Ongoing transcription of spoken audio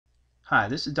Hi,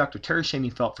 this is Dr. Terry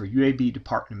Shaney-Felt for UAB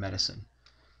Department of Medicine.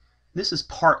 This is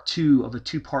part 2 of a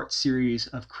two-part series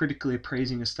of critically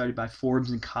appraising a study by Forbes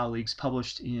and colleagues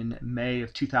published in May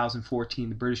of 2014 in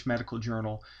the British Medical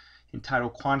Journal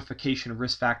entitled Quantification of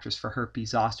Risk Factors for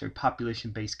Herpes Zoster, a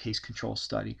Population-Based Case Control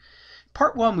Study.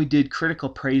 Part 1, we did critical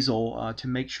appraisal to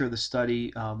make sure the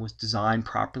study was designed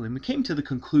properly, and we came to the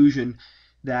conclusion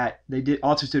that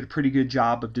authors did a pretty good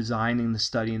job of designing the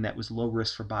study and that was low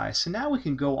risk for bias. So now we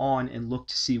can go on and look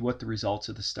to see what the results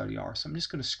of the study are. So I'm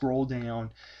just going to scroll down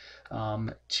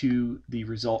to the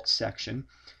results section.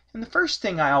 And the first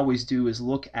thing I always do is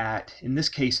look at, in this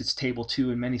case it's table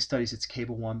 2, in many studies it's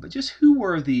table 1, but just who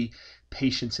were the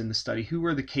patients in the study, who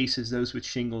were the cases, those with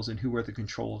shingles, and who were the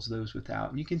controls, those without.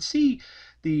 And you can see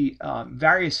the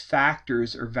various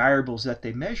factors or variables that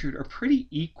they measured are pretty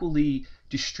equally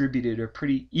distributed or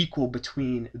pretty equal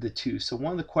between the two. So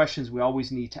one of the questions we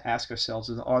always need to ask ourselves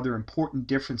is, are there important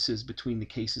differences between the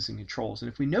cases and controls?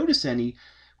 And if we notice any,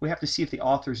 we have to see if the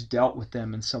authors dealt with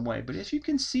them in some way. But as you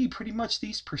can see, pretty much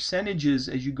these percentages,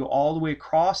 as you go all the way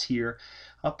across here,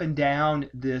 up and down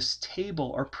this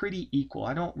table, are pretty equal.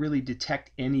 I don't really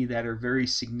detect any that are very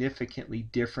significantly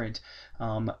different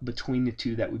between the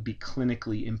two that would be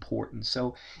clinically important.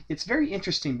 So it's very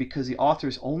interesting because the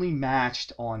authors only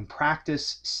matched on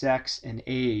practice, sex, and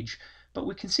age, but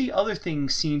we can see other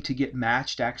things seem to get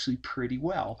matched actually pretty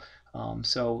well.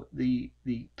 So the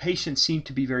patients seem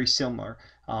to be very similar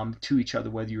to each other,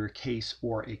 whether you're a case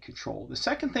or a control. The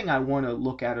second thing I want to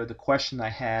look at, or the question I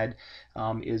had,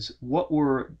 is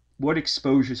what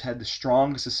exposures had the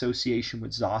strongest association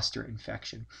with zoster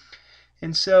infection.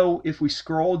 And so if we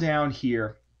scroll down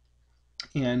here,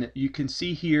 and you can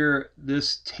see here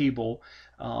this table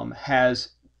has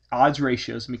odds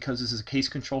ratios. Because this is a case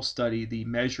control study, the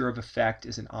measure of effect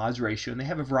is an odds ratio, and they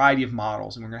have a variety of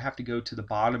models, and we're going to have to go to the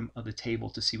bottom of the table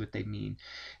to see what they mean.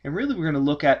 And really we're going to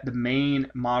look at the main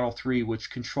model 3,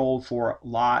 which controlled for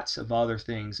lots of other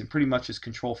things and pretty much is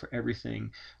control for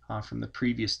everything from the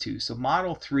previous two. So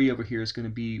model 3 over here is going to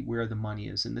be where the money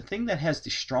is, and the thing that has the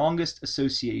strongest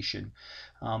association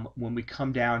when we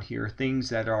come down here, things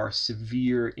that are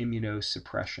severe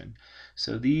immunosuppression.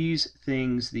 So these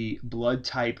things, the blood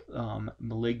type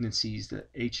malignancies, the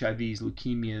HIVs,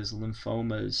 leukemias,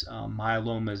 lymphomas,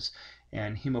 myelomas,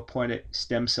 and hematopoietic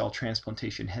stem cell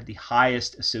transplantation had the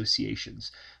highest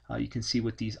associations. You can see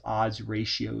what these odds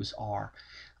ratios are.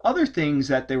 Other things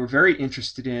that they were very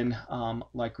interested in,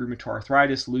 like rheumatoid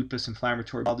arthritis, lupus,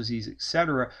 inflammatory bowel disease,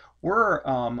 etc., were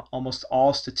almost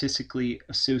all statistically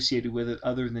associated with it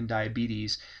other than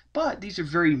diabetes. But these are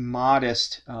very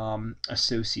modest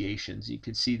associations. You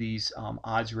can see these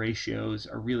odds ratios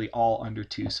are really all under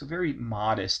 2, so very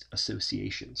modest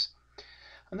associations.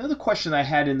 Another question I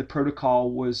had in the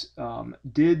protocol was,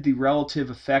 did the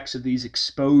relative effects of these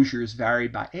exposures vary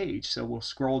by age? So we'll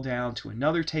scroll down to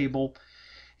another table.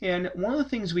 And one of the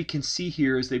things we can see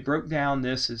here is they broke down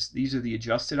this as these are the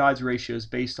adjusted odds ratios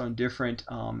based on different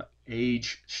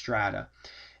age strata.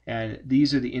 And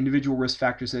these are the individual risk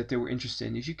factors that they were interested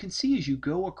in. As you can see, as you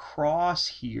go across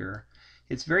here,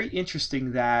 it's very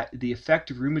interesting that the effect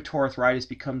of rheumatoid arthritis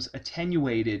becomes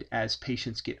attenuated as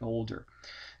patients get older.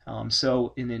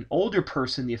 So in an older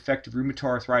person, the effect of rheumatoid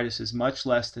arthritis is much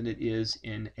less than it is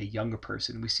in a younger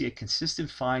person. We see a consistent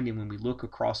finding when we look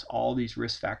across all these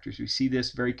risk factors. We see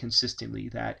this very consistently,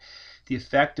 that the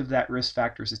effect of that risk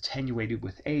factor is attenuated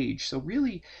with age. So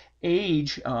really,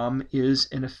 age is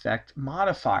an effect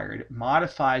modifier. It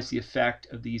modifies the effect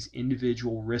of these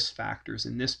individual risk factors,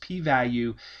 and this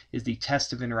p-value is the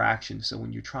test of interaction. So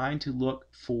when you're trying to look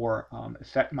for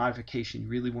effect modification, you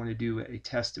really want to do a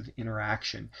test of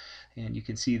interaction, and you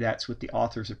can see that's what the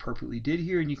authors appropriately did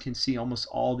here. And you can see almost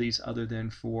all these, other than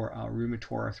for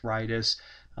rheumatoid arthritis,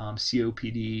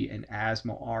 COPD, and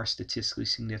asthma, are statistically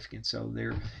significant. So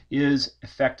there is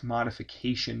effect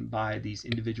modification by these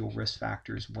individual risk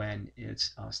factors when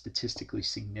it's statistically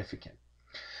significant.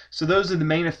 So those are the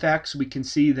main effects. We can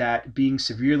see that being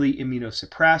severely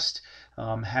immunosuppressed,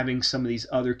 having some of these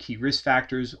other key risk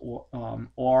factors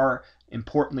are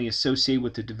importantly associated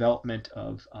with the development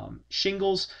of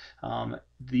shingles.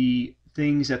 The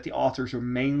things that the authors are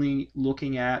mainly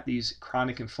looking at, these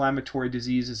chronic inflammatory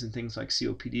diseases and things like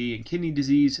COPD and kidney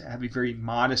disease, have a very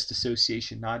modest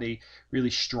association, not a really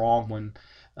strong one.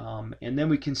 And then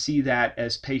we can see that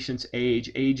as patients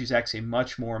age is actually a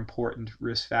much more important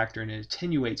risk factor, and it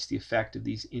attenuates the effect of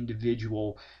these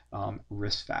individual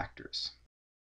risk factors.